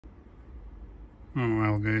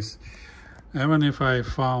Well, guys, even if I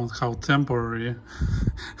found how temporary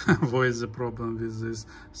avoids the problem with this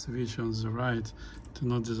switch on the right to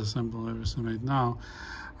not disassemble everything right now,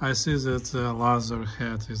 I see that the laser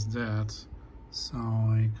head is dead. So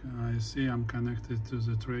like I see I'm connected to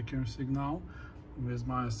the tracker signal with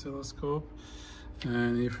my oscilloscope,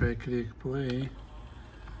 and if I click play,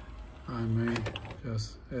 I may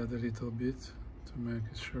just add a little bit to make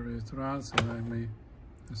sure it runs, and I may,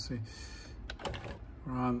 let's see,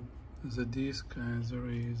 run the disk, and there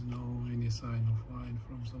is no any sign of line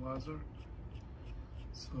from the laser.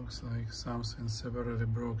 It looks like something severely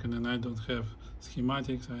broken, and I don't have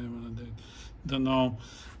schematics. I don't know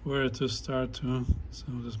where to start to. So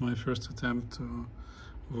this is my first attempt to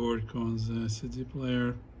work on the CD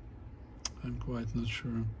player. I'm quite not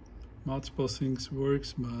sure. Multiple things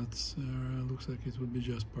works, but looks like it would be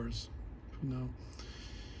just parts for now.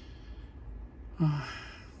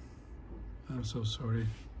 I'm so sorry.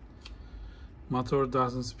 Motor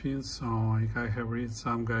doesn't spin, so like I have read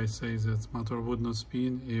some guys say that motor would not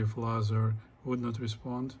spin if laser would not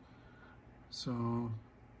respond. So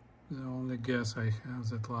the only guess I have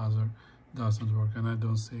that laser doesn't work, and I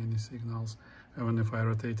don't see any signals. Even if I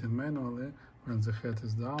rotate it manually, when the head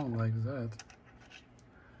is down like that,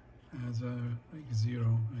 there's like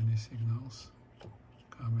zero any signals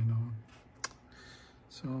coming on.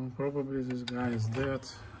 So probably this guy is dead.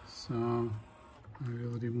 So I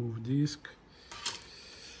will remove disk.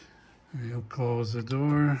 We'll close the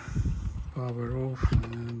door, power off,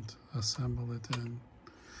 and assemble it and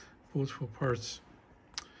put for parts.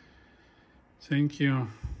 Thank you.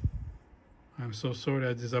 I'm so sorry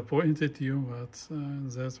I disappointed you, but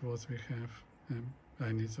that's what we have. And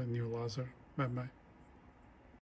I need a new laser. Bye bye.